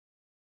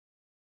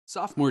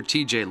Sophomore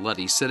T.J.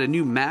 Luddy set a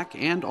new MAC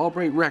and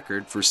Albright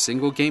record for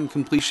single-game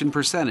completion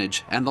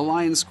percentage, and the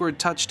Lions scored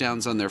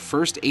touchdowns on their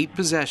first 8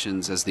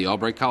 possessions as the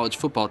Albright College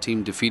football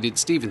team defeated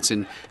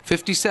Stevenson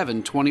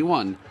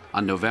 57-21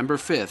 on November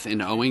 5th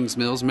in Owings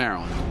Mills,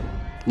 Maryland.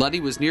 Luddy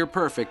was near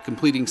perfect,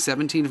 completing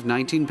 17 of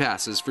 19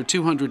 passes for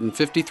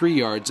 253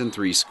 yards and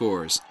 3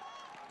 scores.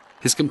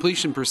 His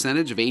completion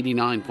percentage of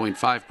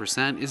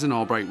 89.5% is an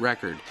Albright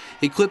record,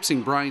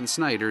 eclipsing Brian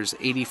Snyder's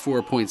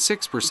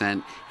 84.6% in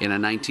a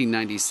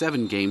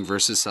 1997 game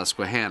versus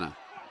Susquehanna.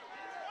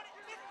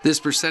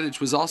 This percentage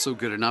was also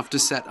good enough to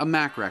set a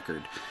MAC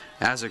record.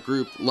 As a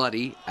group,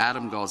 Luddy,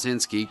 Adam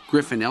Galzinski,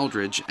 Griffin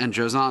Eldridge, and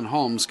Josan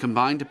Holmes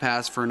combined to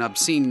pass for an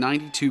obscene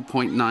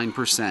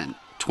 92.9%,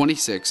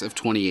 26 of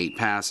 28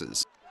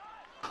 passes.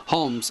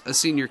 Holmes, a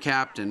senior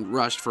captain,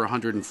 rushed for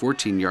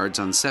 114 yards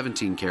on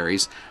 17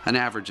 carries, an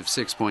average of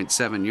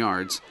 6.7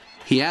 yards.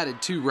 He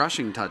added 2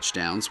 rushing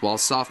touchdowns, while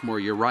sophomore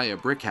Uriah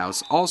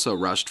Brickhouse also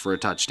rushed for a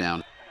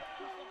touchdown.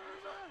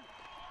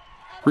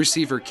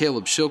 Receiver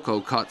Caleb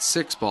Shilko caught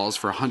 6 balls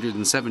for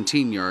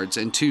 117 yards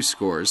and 2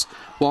 scores,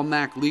 while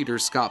MAC leader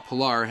Scott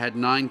Pilar had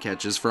 9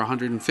 catches for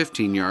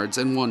 115 yards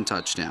and 1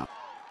 touchdown.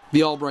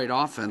 The Albright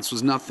offense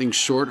was nothing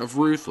short of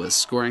ruthless,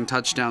 scoring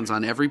touchdowns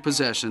on every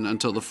possession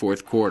until the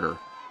fourth quarter.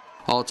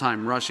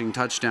 All-time rushing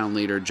touchdown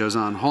leader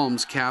Josan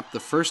Holmes capped the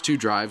first 2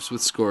 drives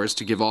with scores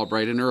to give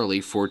Albright an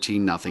early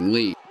 14-0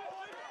 lead.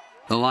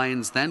 The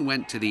Lions then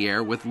went to the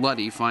air with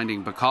Luddy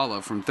finding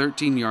Bacala from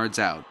 13 yards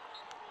out.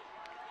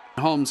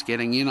 Holmes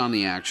getting in on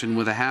the action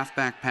with a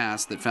halfback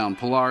pass that found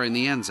Pilar in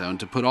the end zone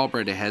to put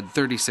Albright ahead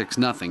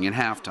 36-0 at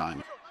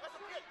halftime.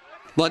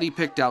 Luddy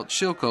picked out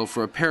Shilko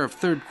for a pair of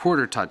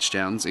third-quarter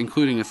touchdowns,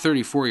 including a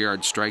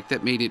 34-yard strike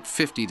that made it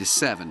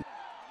 50-7.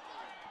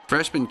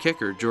 Freshman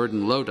kicker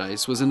Jordan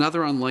Lodice was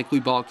another unlikely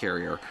ball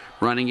carrier,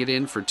 running it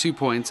in for 2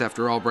 points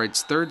after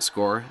Albright's third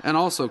score and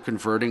also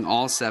converting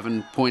all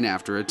 7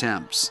 point-after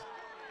attempts.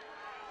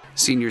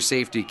 Senior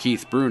safety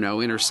Keith Bruno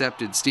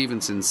intercepted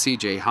Stevenson's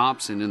C.J.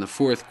 Hobson in the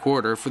fourth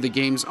quarter for the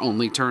game's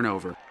only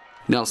turnover.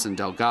 Nelson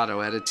Delgado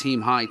had a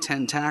team-high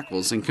 10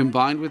 tackles and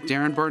combined with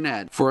Darren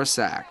Barnett for a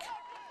sack.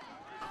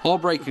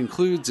 Albright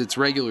concludes its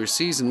regular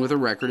season with a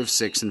record of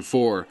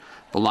 6-4.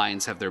 The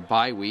Lions have their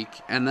bye week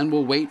and then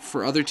will wait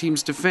for other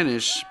teams to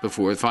finish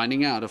before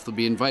finding out if they'll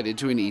be invited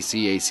to an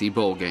ECAC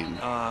bowl game.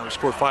 We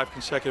scored 5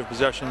 consecutive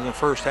possessions in the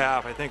first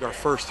half. I think our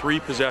first 3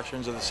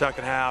 possessions of the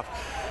second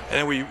half.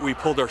 And then we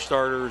pulled our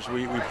starters,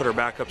 we put our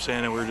backups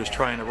in, and we were just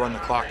trying to run the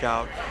clock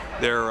out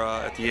there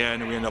at the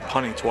end, and we ended up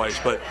punting twice.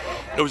 But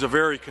it was a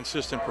very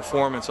consistent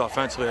performance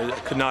offensively. I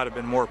could not have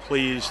been more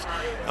pleased.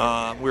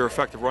 We were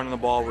effective running the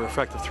ball, we were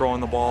effective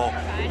throwing the ball.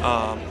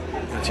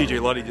 T.J.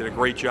 Luddy did a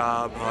great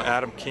job.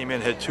 Adam came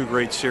in, had 2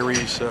 great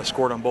series,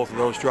 scored on both of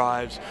those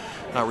drives.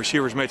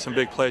 Receivers made some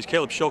big plays.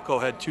 Caleb Shilko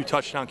had 2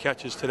 touchdown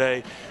catches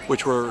today,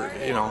 which were,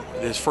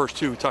 his first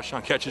 2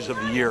 touchdown catches of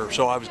the year.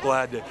 So I was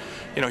glad that,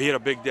 he had a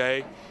big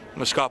day.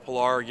 Scott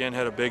Pilar again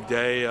had a big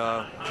day,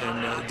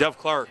 and Dev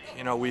Clark.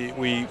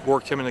 We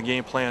worked him in the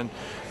game plan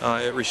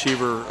at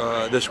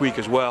receiver this week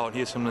as well, and he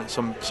had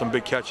some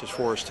big catches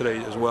for us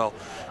today as well.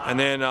 And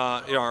then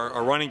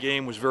our running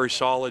game was very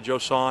solid.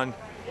 Josan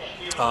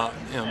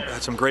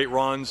had some great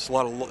runs, a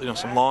lot of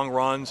some long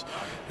runs,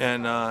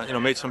 and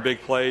made some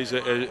big plays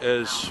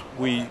as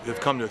we have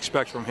come to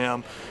expect from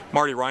him.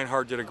 Marty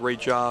Reinhardt did a great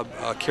job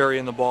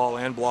carrying the ball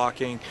and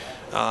blocking.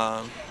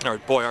 Our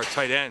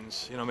tight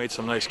ends, made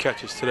some nice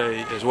catches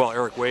today as well.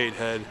 Eric Wade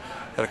had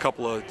a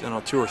couple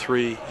of 2 or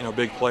 3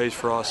 big plays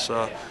for us.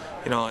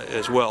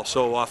 As well.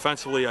 So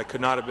offensively, I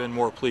could not have been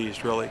more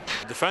pleased, really.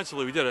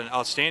 Defensively, we did an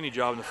outstanding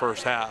job in the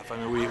first half. I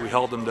mean, we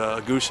held them to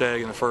a goose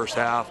egg in the first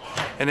half,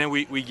 and then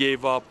we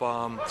gave up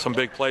some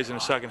big plays in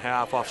the second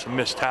half off some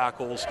missed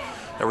tackles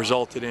that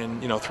resulted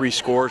in 3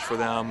 scores for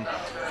them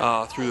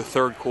through the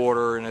third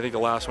quarter, and I think the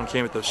last one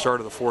came at the start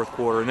of the fourth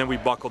quarter, and then we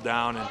buckled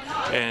down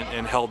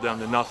and held them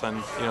to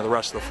nothing the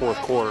rest of the fourth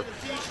quarter.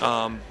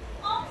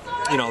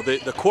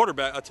 The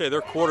quarterback, I'll tell you,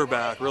 their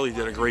quarterback really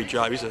did a great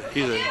job. He's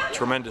a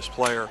tremendous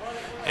player,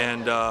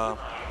 and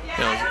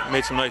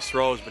made some nice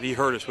throws, but he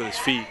hurt us with his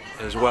feet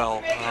as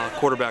well.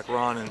 Quarterback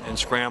run and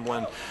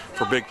scrambling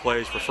for big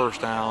plays, for first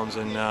downs,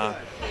 and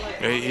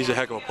he's a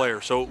heck of a player.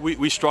 So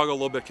we struggle a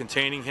little bit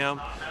containing him.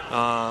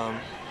 And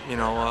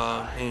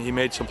he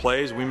made some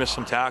plays. We missed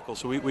some tackles,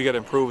 so we got to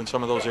improve in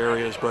some of those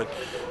areas. But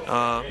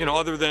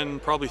other than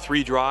probably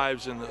 3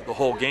 drives in the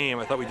whole game,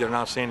 I thought we did an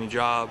outstanding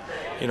job,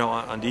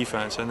 on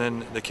defense. And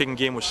then the kicking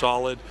game was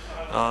solid.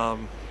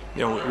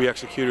 We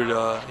executed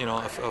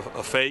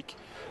a fake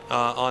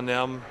on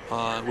them,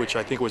 which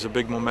I think was a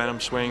big momentum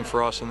swing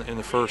for us in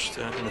the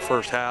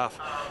first half.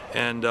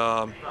 And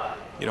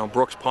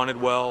Brooks punted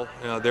well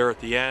there at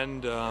the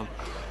end, our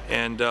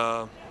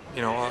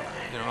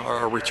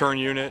return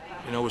unit,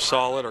 was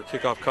solid. Our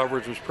kickoff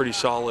coverage was pretty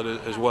solid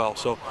as well.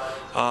 So,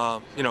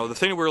 the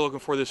thing that we were looking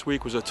for this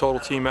week was a total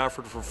team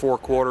effort for 4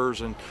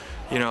 quarters, and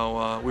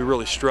we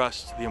really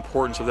stressed the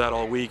importance of that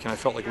all week, and I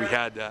felt like we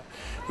had that.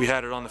 We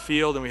had it on the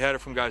field, and we had it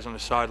from guys on the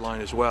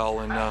sideline as well,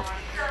 and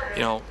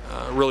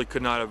really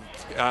could not have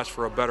ask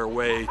for a better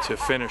way to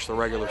finish the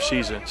regular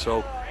season.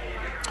 So,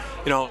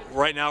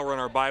 right now we're in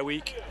our bye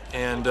week,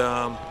 and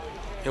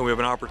we have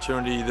an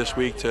opportunity this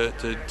week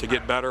to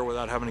get better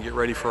without having to get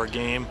ready for a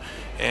game,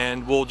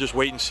 and we'll just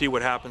wait and see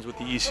what happens with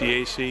the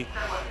ECAC.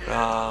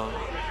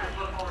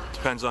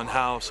 Depends on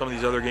how some of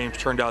these other games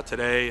turned out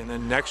today, and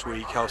then next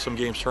week how some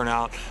games turn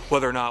out,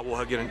 whether or not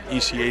we'll get an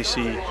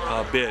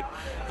ECAC bid.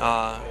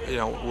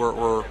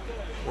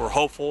 We're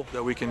hopeful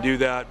that we can do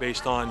that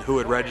based on who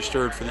had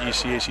registered for the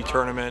ECAC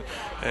tournament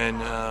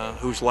and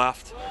who's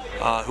left,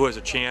 who has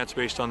a chance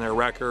based on their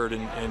record,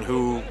 and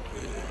who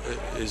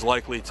is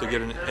likely to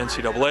get an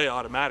NCAA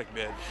automatic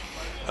bid.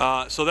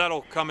 So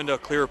that'll come into a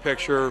clearer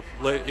picture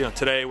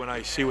today when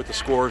I see what the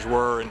scores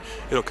were, and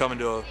it'll come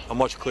into a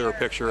much clearer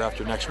picture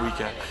after next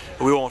weekend.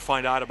 But we won't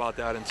find out about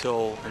that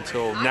until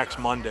next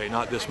Monday,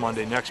 not this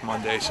Monday, next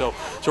Monday. So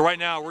right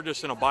now we're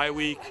just in a bye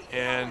week,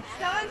 and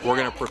we're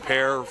going to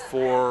prepare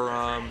for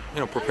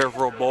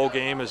a bowl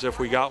game as if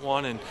we got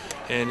one, and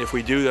if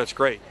we do, that's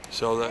great.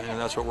 So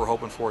that's what we're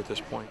hoping for at this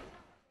point.